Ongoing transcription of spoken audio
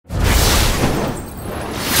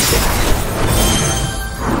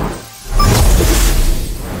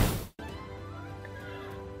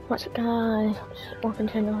What's up guys, welcome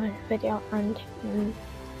to another video and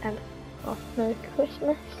Merry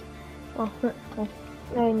Christmas,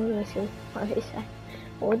 Merry New Year's Eve, whatever you say.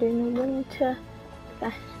 We're doing the winter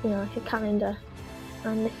fest, like a calendar,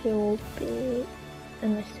 and this will be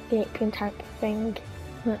an escaping type of thing.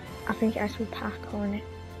 I think it has some parkour on it.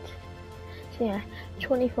 So yeah,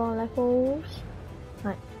 24 levels,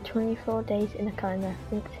 like 24 days in the calendar. I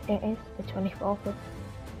think it is the 24th.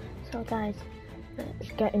 So guys,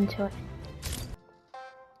 let's get into it.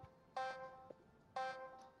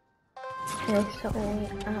 Okay, so we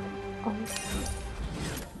are on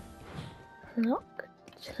lock.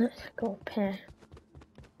 So let's go up here.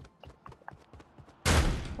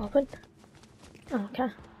 Open. Okay.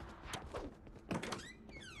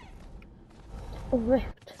 Oh,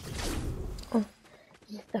 rift. Oh,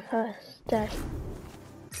 this is the first day.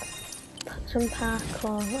 Put some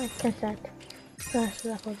parkour, like I said. First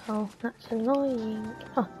level, oh, that's annoying.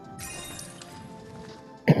 Oh.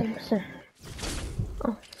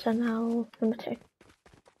 So now number 2.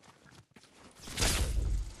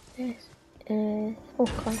 This is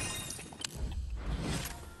coin.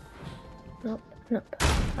 Nope.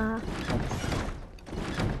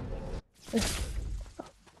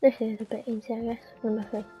 This is a bit easier, I guess. Number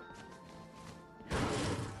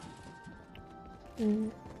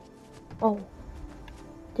 3. Oh,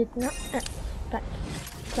 did not expect that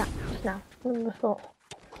just now. Number 4.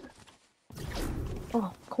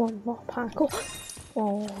 Oh, come on, more parkour.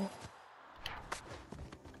 Oh.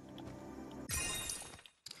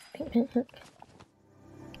 Pink.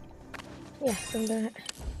 Yes, I'm doing it.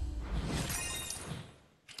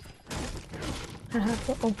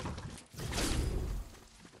 Oh.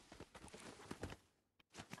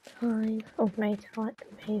 5. Oh, mate, I like the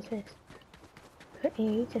mazes. Pretty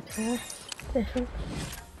easy to press. This one.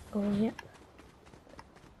 Oh, yep.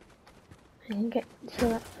 I can get to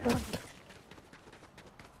that flag.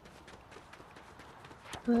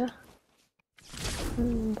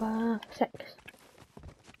 Number 6.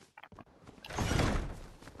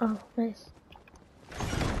 Oh, nice.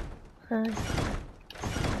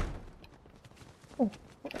 Oh.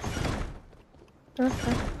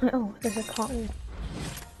 Okay. Oh, there's a cotton.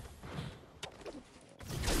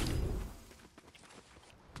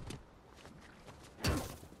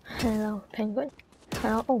 Hello, penguin.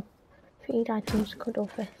 Hello. Oh, feed items, cuddle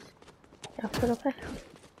fish. Yeah, cuddle fish.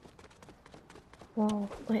 Whoa,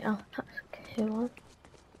 wait, oh, that's a cool one.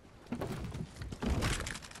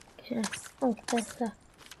 Okay. Oh, there's the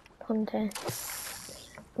pond here.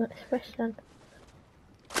 Let's fish then.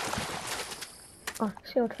 Oh,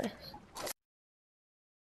 shield fish.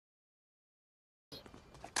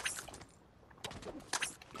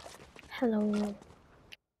 Hello.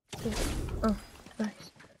 Oh,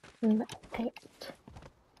 nice. Number 8.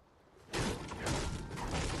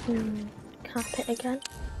 Carpet again.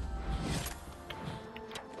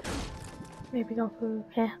 Maybe go through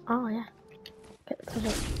here. Oh yeah. Get the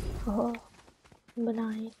puzzle. Oh. Number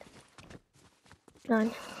 9.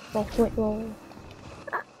 9. Oh, wait, whoa.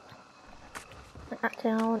 Ah.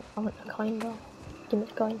 Actually, I want the coin though. Give me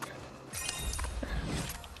the coin.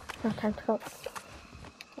 No time to go.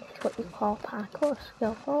 It's what you call parkour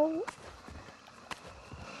skillful.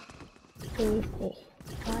 Easy.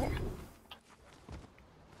 Right.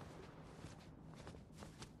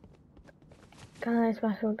 Guys,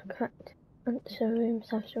 wrestle the correct answer rooms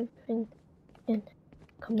have something in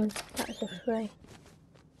common. That's a 3.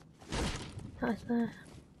 That's there.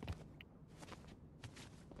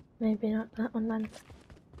 Maybe not that one then.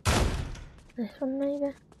 This one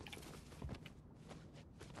maybe?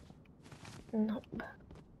 Nope.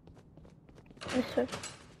 This one.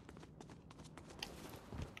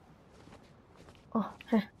 Oh,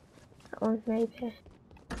 here. That one maybe.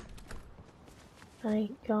 There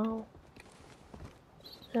you go.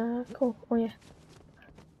 Circle. Oh yeah.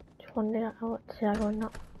 Just wondering out to I go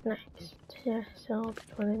not next. Yeah, so I'll be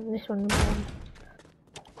putting this one number 1.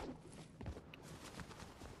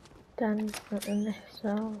 Then and this,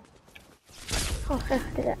 so oh yeah,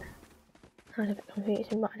 I did it. I was a bit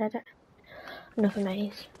confusing, but I did it. Another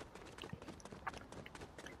maze.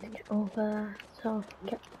 To get over, so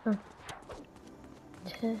get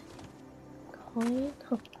to coin.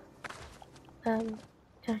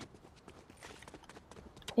 Okay.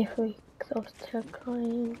 If we close to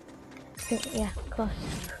coin, yeah, close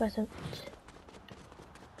to present.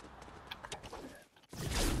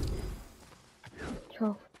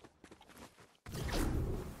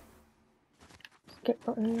 Skip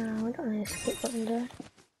button now. I don't need a skip button there.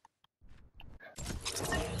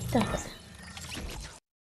 Done.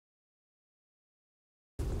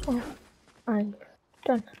 Oh, I'm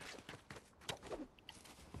done.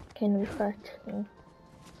 Okay, number 13.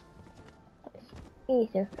 It's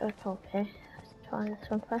easier. Okay, let's try this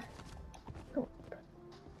one first. Oh.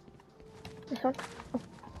 This one. Oh.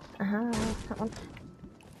 Aha, that one.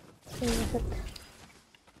 Where is it?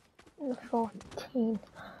 Number 14.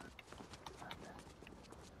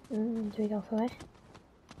 Do we go for it?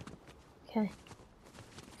 Okay.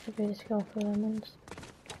 Should we just go for lemons?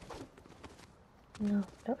 No,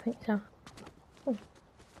 don't think so. Oh.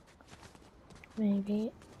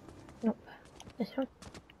 Maybe. Nope. This one?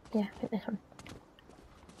 Yeah, I think this one.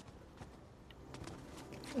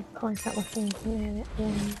 Coins that was in here at the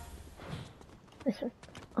end. This one.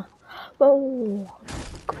 Oh. Whoa!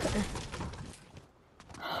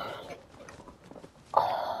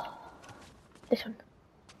 Oh. This one.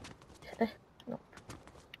 Is it this? Nope.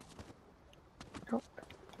 Nope.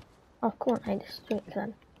 Oh, come on, I just do it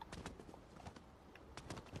then.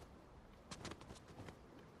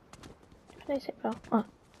 Where's it go? Oh.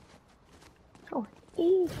 Oh,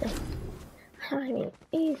 easy. I mean,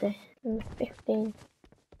 easy. Number 15.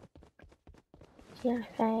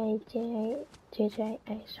 GFA, JJ, A,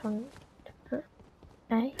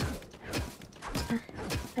 A,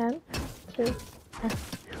 M, Q, F.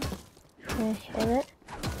 Can I hear it?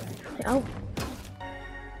 Oh!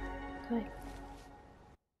 Sorry.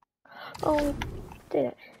 Oh, we did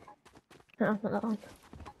it. No, not that one.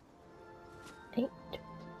 8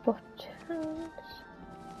 buttons.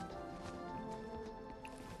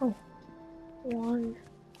 Oh. 1,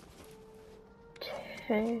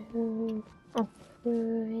 2, oh,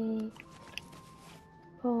 3,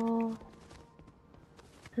 4,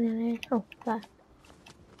 and then oh, there.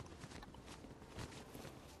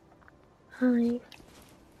 5,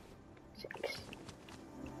 6,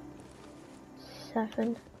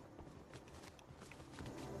 7.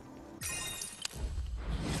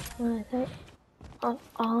 Where is it? Oh,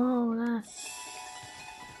 there.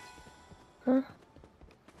 Huh?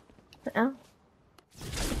 Oh.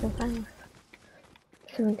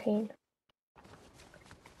 17.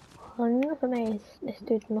 Another maze. This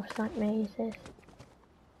dude must like mazes.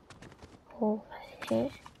 Over here.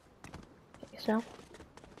 I think so.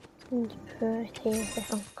 And pretty easy.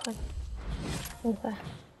 Oh, come on. Over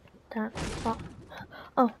that spot.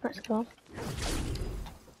 Oh, let's go.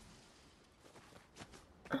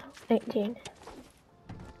 Oh, 18.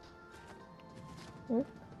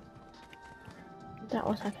 That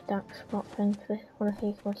was like a dark spot thing for one of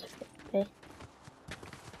these must be.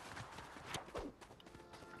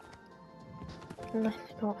 Unless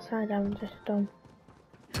it's outside, I'm just dumb.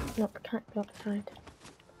 Nope, can't go outside.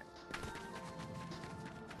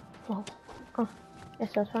 Oh, oh,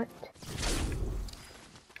 yes, that's right.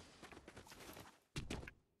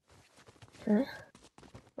 Huh?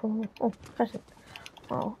 Oh, present.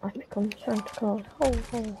 Oh, I've become Santa Claus. Ho,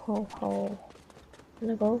 ho, ho, ho.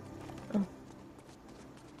 Gonna go. Oh.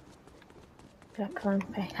 Got clown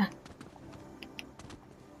paper.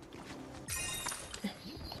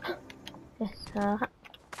 Yes, sir.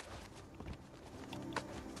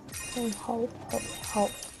 Ho, ho, ho, ho.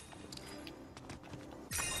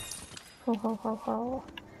 Ho, ho, ho, ho.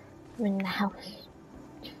 I'm in the house.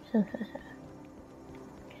 Get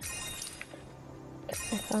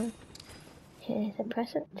this on. Here's a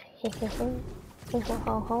present. Here's a thing. Ho, ho,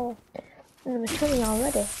 ho, ho. Number 20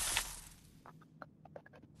 already.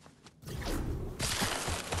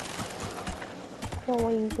 What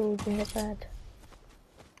were you doing in the bed?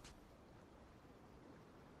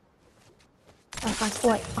 I was like,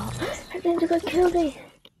 wait, oh, that ninja got killed me!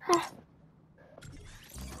 Ah.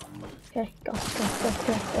 Okay, go. Ay,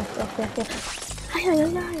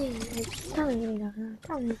 it's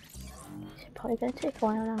probably gonna take a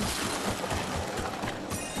while now.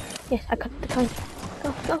 Yes, I got the coin. Go.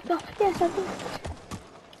 Yes, I did.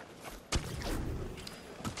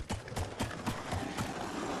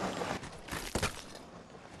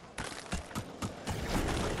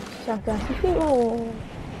 So, guys, if you roll.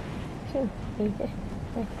 Easy.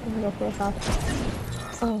 I'm gonna go for a card.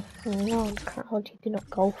 Oh no, the crowd, you do not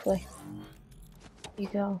go for it. You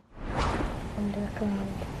go under the cloud.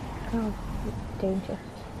 Cloud is dangerous.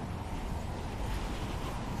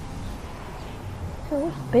 So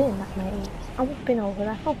I've been in that maze. I've been over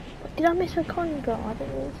there. Oh, did I miss a coin, bro? I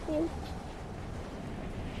didn't even see it.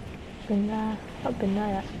 Been there. I've been there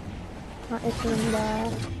yet. That is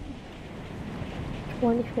number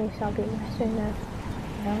 23, so I'll be missing there.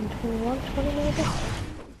 Around 21, 20 maybe?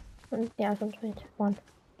 Yeah, I was on 21.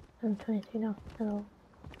 I'm 22 now. Hello.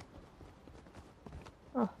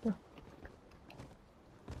 Oh, no.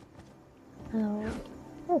 Hello.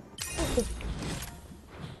 Oh, thank you.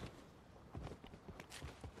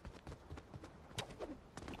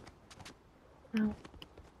 Ow.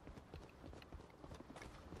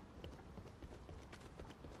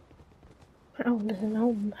 there's a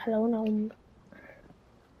gnome. Hello, gnome.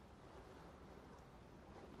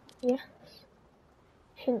 Yes.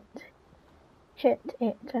 Hint. Hit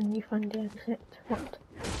it and you find the exit. What?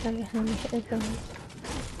 I guess I'm hit the drums.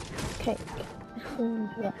 Cake.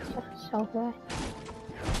 Yes, that's all right.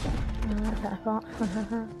 That's what I thought.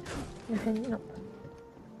 Hahaha. Nothing, nope.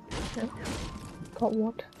 Nope. Got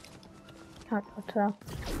wood. Can't go to that.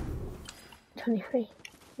 23.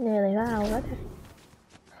 Nearly there already.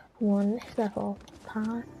 One this level.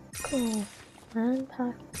 Parkour. And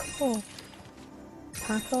parkour.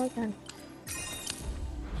 Parkour again.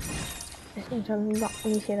 This one's a lot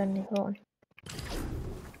easier than the other one.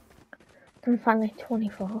 And finally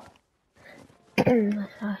 24.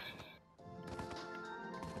 So,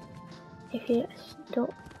 if you get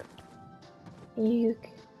stuck, you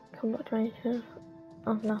come back to anything.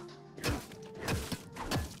 Oh no.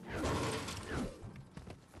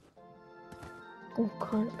 Oh,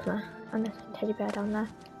 can't play. And there's a teddy bear down there.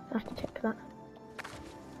 I have to check that.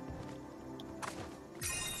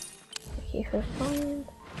 Thank you for the phone.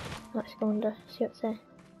 Let's go under, see what's there.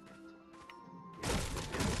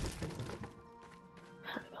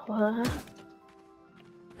 Can't go there.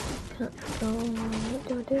 Can't go. What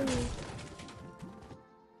do I do?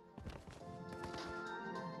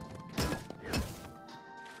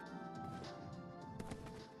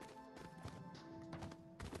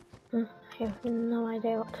 I have no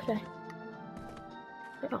idea what to do.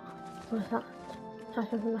 Oh, what's that? That's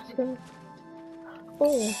something masculine.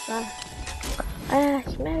 Oh,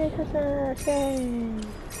 yes, Merry Christmas! Yay!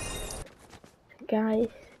 Guys,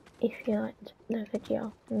 if you liked the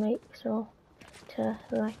video, make sure to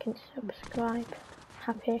like and subscribe.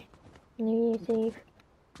 Happy New Year's Eve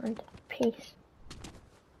and peace.